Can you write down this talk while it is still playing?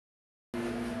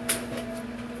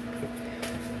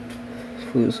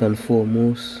First and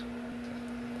foremost,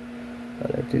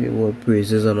 I'd like to give all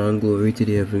praises and glory to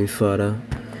the Heavenly Father,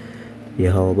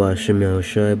 Yahweh Bashim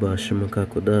Yahushai Bashim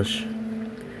Kakodash,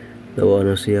 the one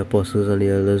of the apostles and the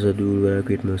elders that do with a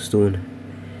great millstone.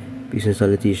 Peace and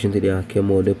salutation to the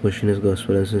Akim out there pushing his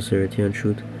gospel and sincerity and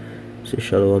truth. Say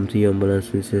shalom to your humble and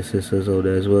sincere sisters out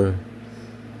there as well.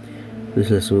 This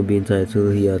lesson will be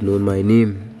entitled, He Had Known My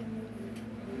Name.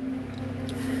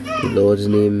 The Lord's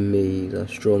name is a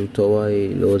strong tower.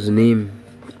 The Lord's name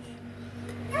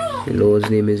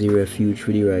is a refuge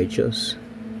for the righteous.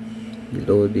 The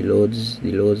Lord's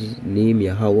name,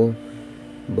 Yahweh,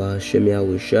 Ba'ashem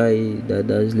Yahushai,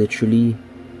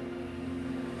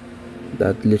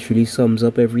 that literally sums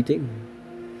up everything.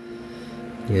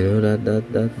 You know,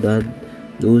 that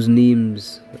those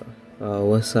names are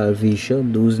our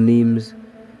salvation, those names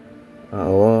are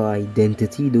our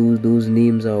identity, those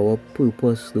names are our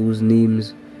purpose, those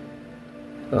names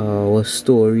are our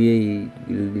story.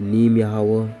 The name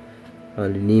Yahweh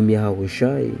and the name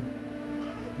Yahushai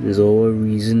is our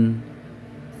reason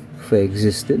for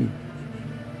existing.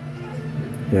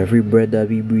 Every breath that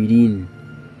we breathe in,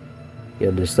 you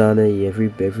understand that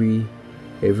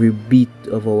every beat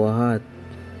of our heart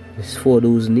is for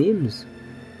those names.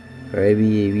 Right?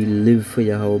 We live for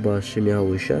Yahweh Ba'ashem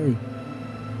Yahushai.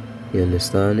 You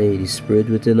understand? The spirit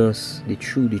within us, the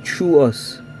true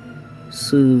us,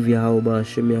 serve Yahweh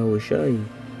Ba'ashem Yahushai.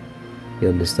 You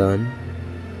understand?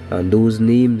 And those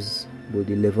names will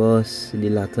deliver us in the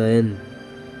latter end.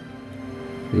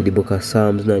 In the book of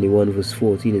Psalms 91 verse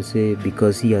 14 it says,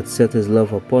 because he had set his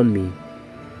love upon me,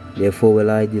 therefore will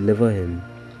I deliver him.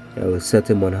 I will set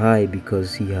him on high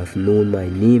because he hath known my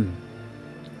name.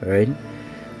 Alright?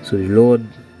 So the Lord,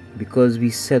 because we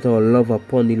set our love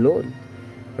upon the Lord,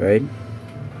 right?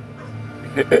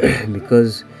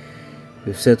 Because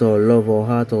we set our love, our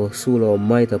heart, our soul, our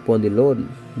might upon the Lord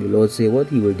say what?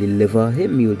 He will deliver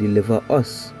him, he will deliver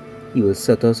us, he will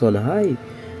set us on high.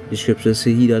 The scriptures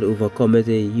say, he that overcometh,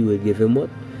 he will give him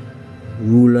what?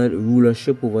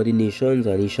 Rulership over the nations,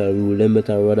 and he shall rule them with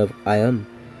a rod of iron.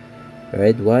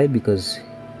 Right? Why? Because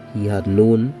they have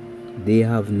known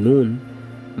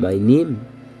my name.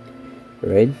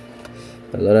 Right?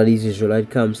 A lot of these Israelite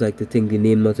camps like to think the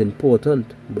name not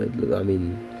important, but I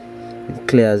mean, it's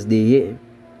clear as day here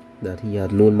that he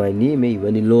had known my name.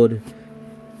 When the Lord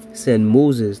sent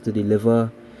Moses to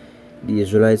deliver the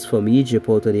Israelites from Egypt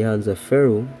out of the hands of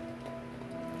Pharaoh,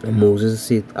 and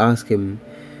Moses asked him,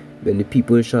 when the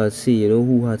people shall say, you know,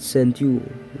 who had sent you?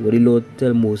 What the Lord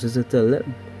tell Moses to tell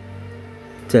them?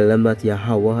 Tell them that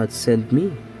Yahweh had sent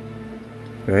me.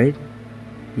 Right?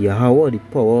 Yahweh, the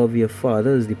power of your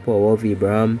fathers, the power of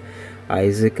Abraham,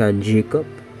 Isaac and Jacob.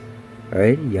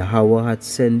 Right? Yahweh had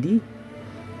sent thee.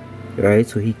 Right?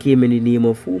 So he came in the name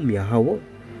of whom? Yahweh.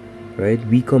 Right?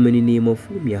 We come in the name of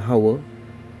whom? Yahweh.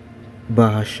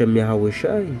 Ba'ashem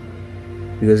Yahushai.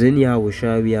 Because in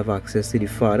Yahushai we have access to the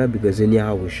Father. Because in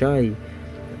Yahushai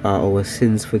are our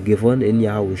sins forgiven. In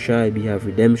Yahushai we have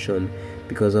redemption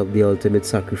because of the ultimate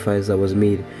sacrifice that was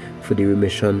made for the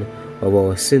remission of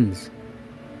our sins.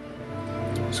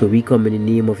 So we come in the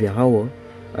name of Yahweh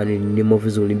and in the name of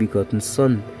his only begotten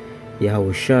Son,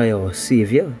 Yahushai, our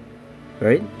Savior.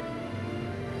 Right?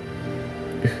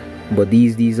 But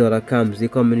these other camps, they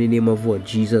come in the name of what?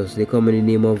 Jesus. They come in the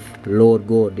name of Lord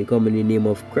God. They come in the name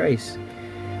of Christ.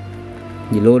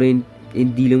 The Lord ain't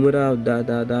dealing with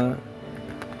that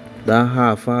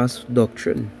half-assed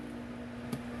doctrine.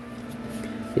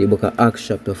 In the book of Acts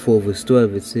chapter 4 verse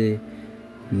 12 it says,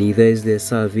 neither is there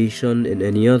salvation in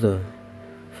any other,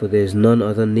 for there is none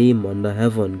other name under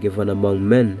heaven given among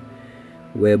men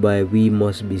whereby we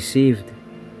must be saved.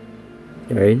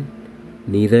 Right?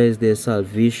 Neither is there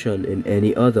salvation in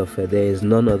any other, for there is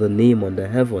none other name under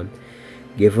heaven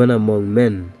given among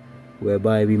men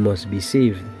whereby we must be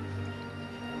saved.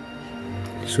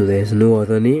 So there is no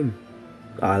other name.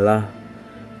 Allah,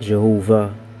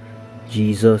 Jehovah,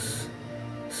 Jesus,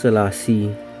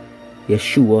 Selassie,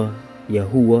 Yeshua,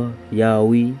 Yahuwah,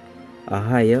 Yahweh,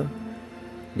 Ahaya,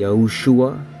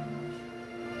 Yahushua,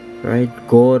 right?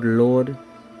 God, Lord,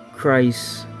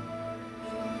 Christ,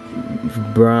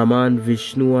 Brahman,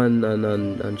 Vishnu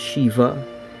and Shiva,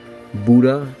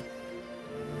 Buddha,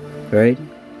 right?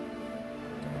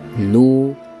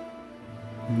 No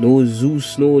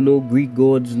Zeus, no Greek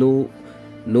gods, no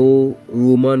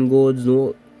Roman gods,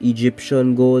 no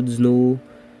Egyptian gods, no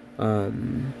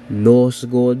Norse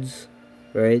gods,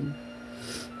 right?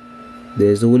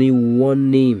 There's only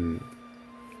one name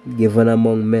given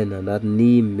among men, and that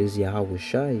name is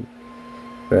Yahushai,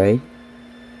 right?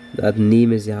 That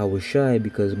name is Yahushai,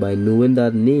 because by knowing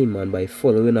that name and by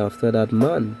following after that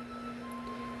man,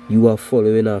 you are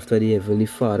following after the Heavenly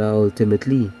Father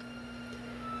ultimately,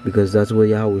 because that's what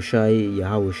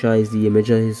Yahushua is the image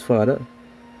of his Father.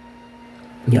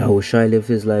 Yahushua lived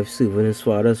his life serving his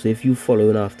Father. So if you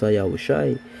following after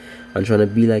Yahushua and trying to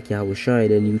be like Yahushua,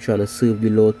 then you trying to serve the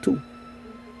Lord too.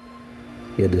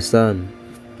 You understand?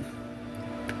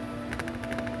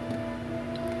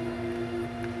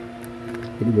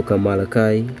 In the book of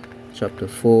Malachi, chapter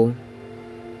 4,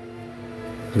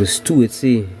 verse 2, it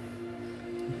says,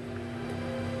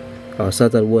 our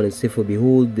Satan 1, it says, for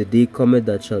behold, the day cometh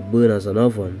that shall burn as an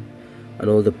oven, and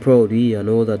all the proud, and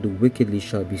all that do wickedly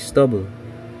shall be stubble.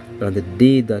 And the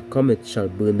day that cometh shall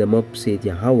burn them up, saith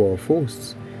Yahweh of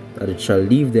hosts, that it shall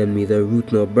leave them neither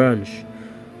root nor branch.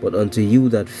 But unto you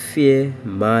that fear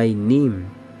my name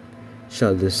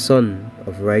shall the Son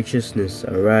of Righteousness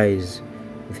arise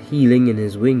with healing in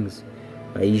his wings,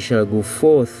 and ye shall go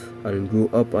forth and grow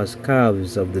up as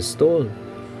calves of the stall.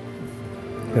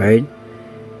 Right?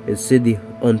 It said,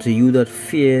 unto you that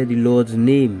fear the Lord's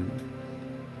name,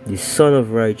 the Son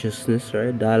of Righteousness,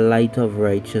 right? That light of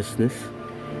righteousness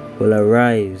will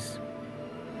arise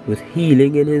with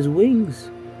healing in his wings.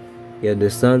 You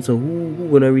understand? So who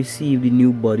gonna receive the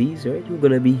new bodies, right? Who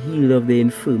gonna be healed of the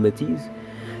infirmities?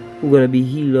 Who gonna be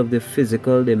healed of the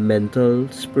physical, the mental,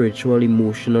 spiritual,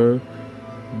 emotional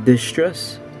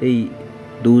distress? Hey,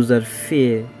 those that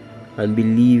fear and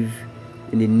believe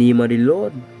in the name of the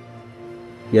Lord.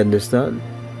 You understand?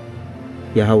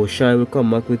 Yahushua will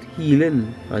come back with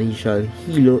healing, and he shall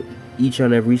heal each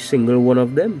and every single one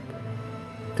of them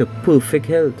to perfect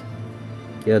health.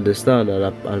 You understand?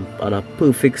 And a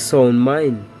perfect sound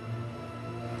mind.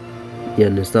 You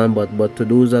understand? But to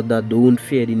those that don't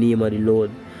fear the name of the Lord,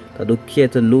 that don't care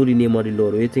to know the name of the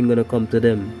Lord, what do you think gonna come to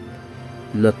them?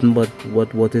 Nothing but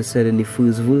what is said in the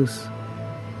first verse.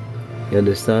 You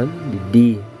understand?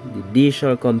 The day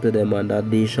shall come to them, and that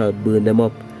day shall burn them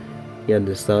up. You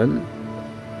understand?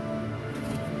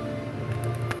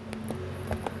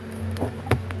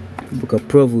 Book of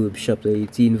Proverbs chapter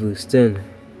 18 verse 10.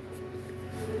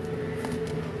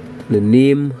 The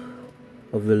name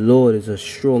of the Lord is a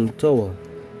strong tower.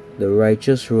 The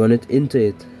righteous runneth into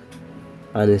it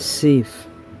and is safe.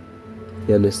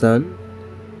 You understand?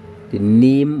 The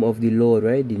name of the Lord,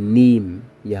 right? The name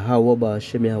Yahweh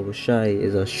Ba'Shem Yahushai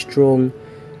is a strong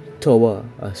tower,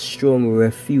 a strong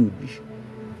refuge.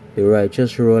 The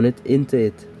righteous runneth into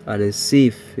it and is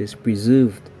safe, is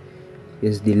preserved,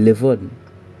 is delivered.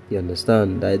 You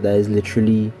understand? That is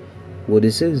literally what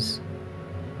this is.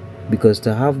 Because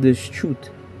to have this truth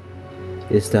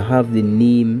is to have the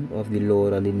name of the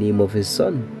Lord and the name of his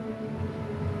Son.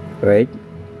 Right?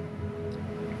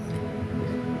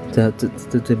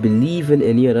 To believe in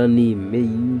any other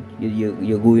name,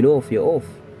 you're going off, you're off.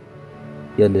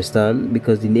 You understand?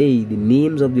 Because the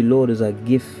names of the Lord is a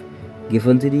gift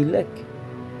given to the elect.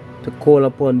 To call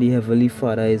upon the Heavenly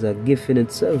Father is a gift in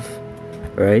itself.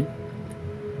 Right?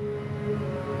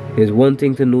 It's one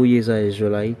thing to know you're an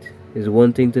Israelite. It's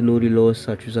one thing to know the laws,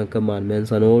 statutes, and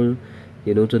commandments and all,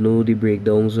 you know, to know the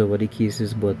breakdowns of the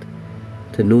cases, but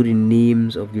to know the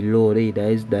names of the Lord, that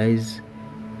is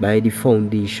by the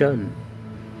foundation.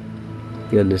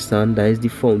 You understand? That is the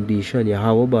foundation.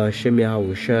 Yahweh Ba'Shem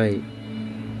Yahushai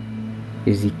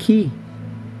is the key.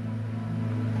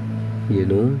 You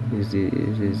know, is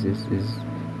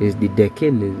the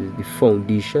decking, is the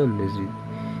foundation, is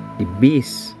the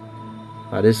base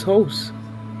of this house.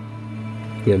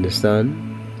 You understand?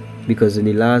 Because in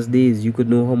the last days, you could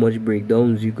know how much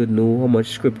breakdowns, you could know how much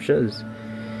scriptures,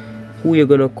 who you're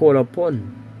gonna call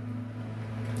upon,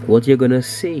 what you're gonna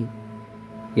say.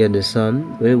 You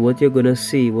understand? What you're gonna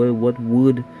say, what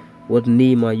word, what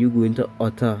name are you going to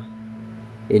utter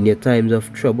in your times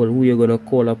of trouble? Who you're gonna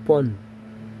call upon?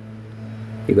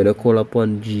 You're gonna call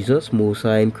upon Jesus, Most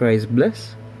High and Christ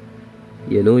bless.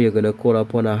 You know, you're gonna call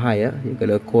upon a higher. You're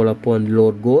gonna call upon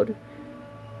Lord God.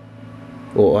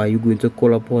 Or are you going to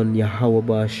call upon Yahweh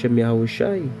Ba'Shem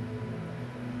Yahushai?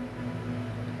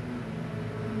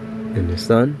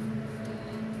 Understand?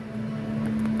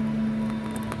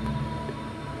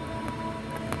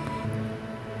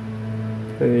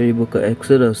 The book of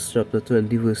Exodus chapter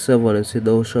 20 verse 7, it said,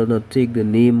 thou shalt not take the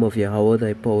name of Yahweh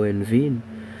thy power in vain,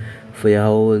 for Yahweh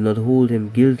will not hold him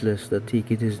guiltless that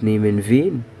taketh his name in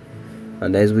vain.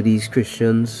 And that's what these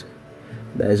Christians,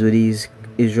 that's what these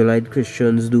Israelite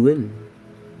Christians doing.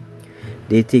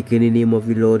 They taking the name of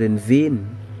the Lord in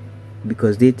vain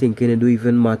because they thinking it don't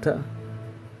even matter.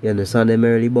 You understand? They're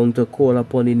merely bound to call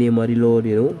upon the name of the Lord,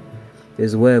 you know,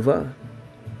 is whatever.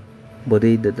 But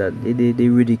they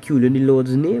ridiculing the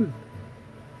Lord's name,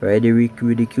 right? They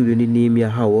ridiculing the name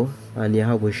Yahweh and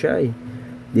Yahushai,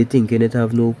 they thinking it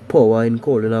have no power in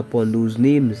calling upon those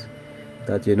names.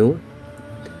 That, you know,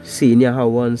 saying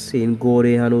Yahweh and saying God,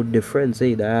 they have no difference.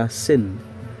 Hey, that is sin.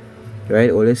 Right?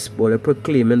 All they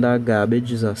proclaiming that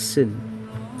garbage is a sin.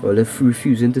 All they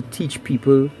refusing to teach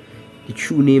people the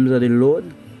true names of the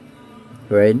Lord.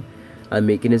 Right? And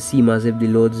making it seem as if the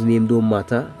Lord's name don't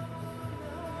matter.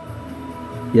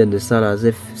 You understand? As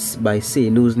if by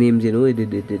saying those names, you know, it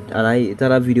and I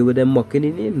had a video with them mocking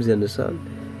the names, you understand?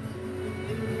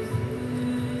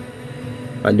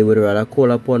 And they would rather call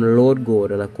upon Lord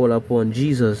God and call upon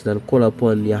Jesus than call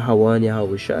upon Yahweh and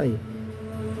Yahweh Shai.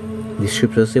 The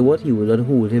scriptures say what? He will not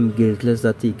hold him guiltless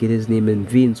that taketh his name in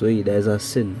vain, so that is a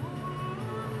sin.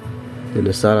 You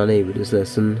understand? And with this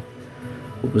lesson,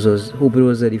 hope it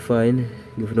was edifying.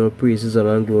 Giving all praises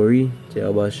and glory to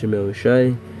Yahweh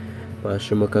Shai,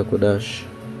 Bashim Kodash.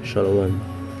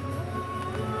 Shalom.